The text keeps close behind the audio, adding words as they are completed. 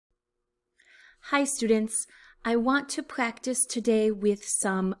Hi students, I want to practice today with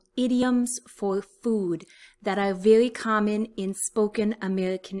some idioms for food that are very common in spoken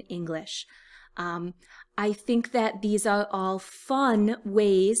American English. I think that these are all fun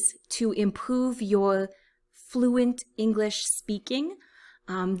ways to improve your fluent English speaking.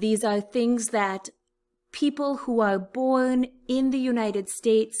 These are things that people who are born in the United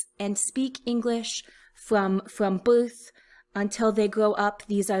States and speak English from birth until they grow up,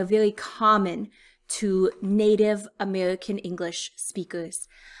 these are very common to Native American English speakers.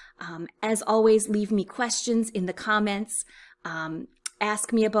 As always, leave me questions in the comments.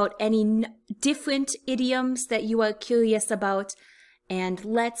 Ask me about any different idioms that you are curious about, and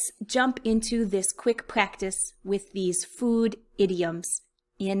let's jump into this quick practice with these food idioms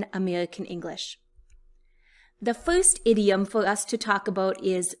in American English. The first idiom for us to talk about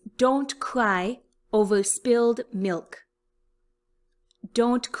is don't cry over spilled milk.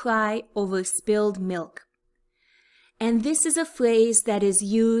 Don't cry over spilled milk. And this is a phrase that is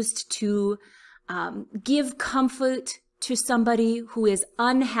used to give comfort to somebody who is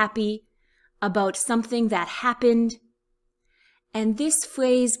unhappy about something that happened. And this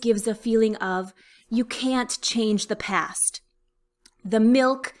phrase gives a feeling of you can't change the past. The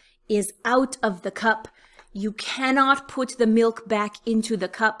milk is out of the cup. You cannot put the milk back into the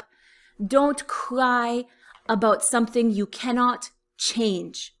cup. Don't cry about something you cannot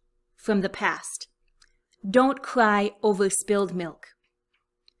change from the past. Don't cry over spilled milk.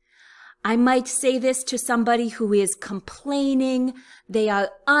 I might say this to somebody who is complaining. They are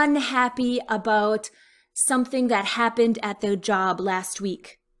unhappy about something that happened at their job last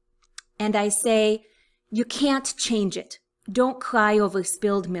week. And I say, you can't change it. Don't cry over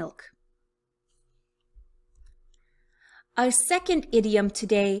spilled milk. Our second idiom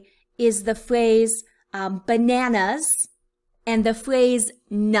today is the phrase bananas and the phrase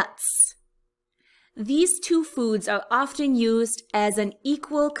nuts. These two foods are often used as an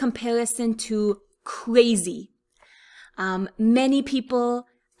equal comparison to crazy. Many people,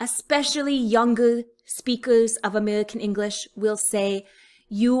 especially younger speakers of American English, will say,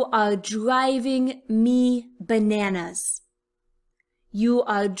 "You are driving me bananas. You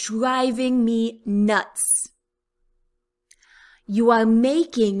are driving me nuts. You are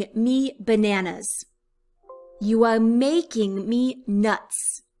making me bananas. You are making me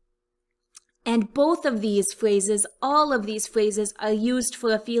nuts." And both of these phrases, all of these phrases, are used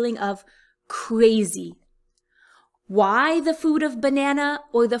for a feeling of crazy. Why the food of banana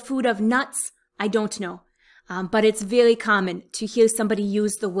or the food of nuts? I don't know. But it's very common to hear somebody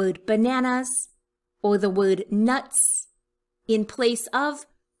use the word bananas or the word nuts in place of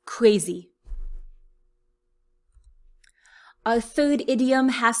crazy. Our third idiom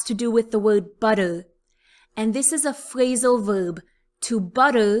has to do with the word butter. And this is a phrasal verb, to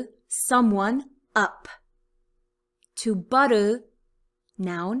butter someone up. To butter,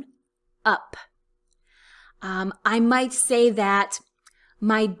 noun, up. I might say that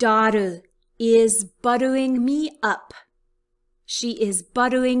my daughter is buttering me up. She is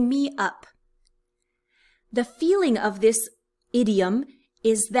buttering me up. The feeling of this idiom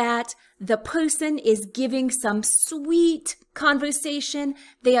is that the person is giving some sweet conversation.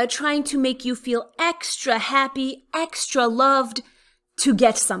 They are trying to make you feel extra happy, extra loved to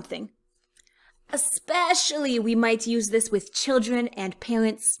get something. Especially we might use this with children and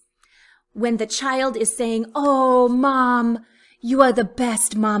parents when the child is saying, "Oh, Mom, you are the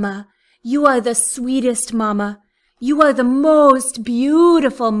best mama. You are the sweetest mama. You are the most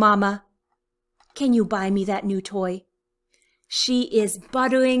beautiful mama. Can you buy me that new toy?" She is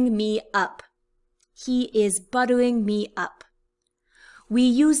buttering me up. He is buttering me up. We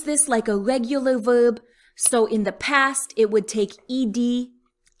use this like a regular verb, so in the past it would take ed.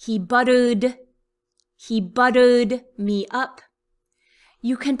 He buttered me up.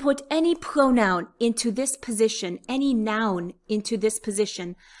 You can put any pronoun into this position, any noun into this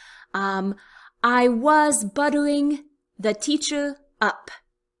position. I was buttering the teacher up.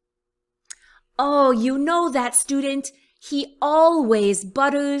 Oh, you know that student. He always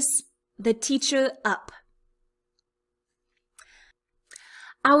butters the teacher up.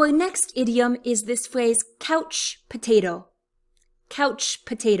 Our next idiom is this phrase, couch potato. Couch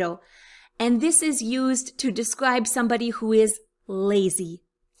potato. And this is used to describe somebody who is lazy.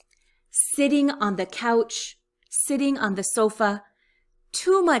 Sitting on the couch, sitting on the sofa,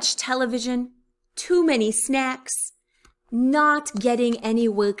 too much television, too many snacks, not getting any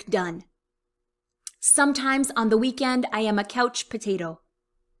work done. Sometimes on the weekend, I am a couch potato.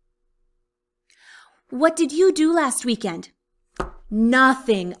 What did you do last weekend?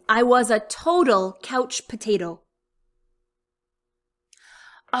 Nothing. I was a total couch potato.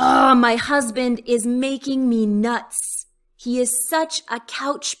 Oh, my husband is making me nuts. He is such a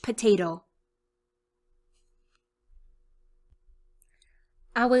couch potato.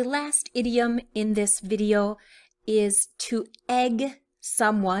 Our last idiom in this video is to egg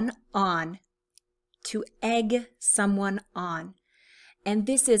someone on. To egg someone on. And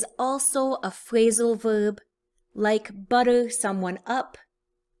this is also a phrasal verb like butter someone up,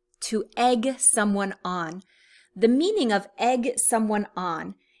 to egg someone on. The meaning of egg someone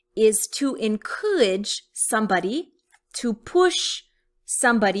on is to encourage somebody, to push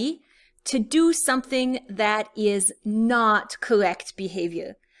somebody to do something that is not correct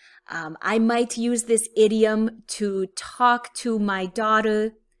behavior. I might use this idiom to talk to my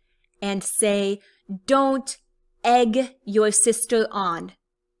daughter and say, don't egg your sister on.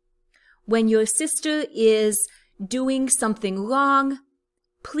 When your sister is doing something wrong,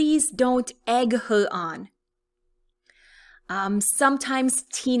 please don't egg her on. Sometimes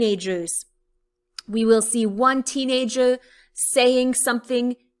teenagers, we will see one teenager saying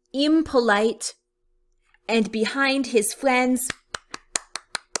something impolite and behind his friends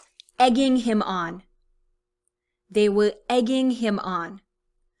egging him on. They were egging him on.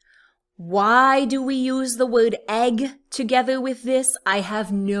 Why do we use the word egg together with this? I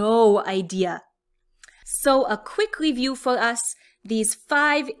have no idea. So a quick review for us, these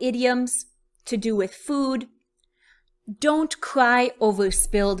 5 idioms to do with food. Don't cry over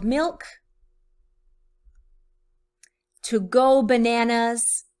spilled milk. To go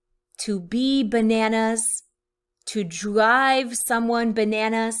bananas. To be bananas. To drive someone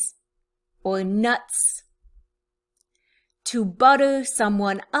bananas or nuts. To butter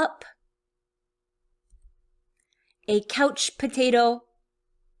someone up. A couch potato.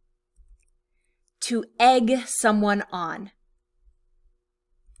 To egg someone on.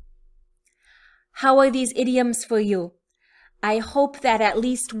 How are these idioms for you? I hope that at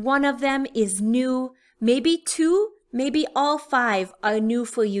least one of them is new. Maybe 2, maybe all 5 are new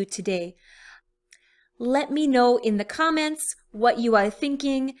for you today. Let me know in the comments what you are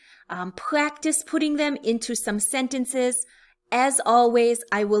thinking. Practice putting them into some sentences. As always,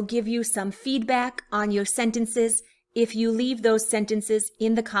 I will give you some feedback on your sentences if you leave those sentences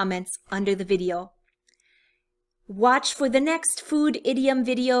in the comments under the video. Watch for the next food idiom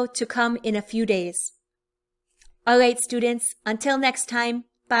video to come in a few days. All right, students, until next time,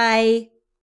 bye.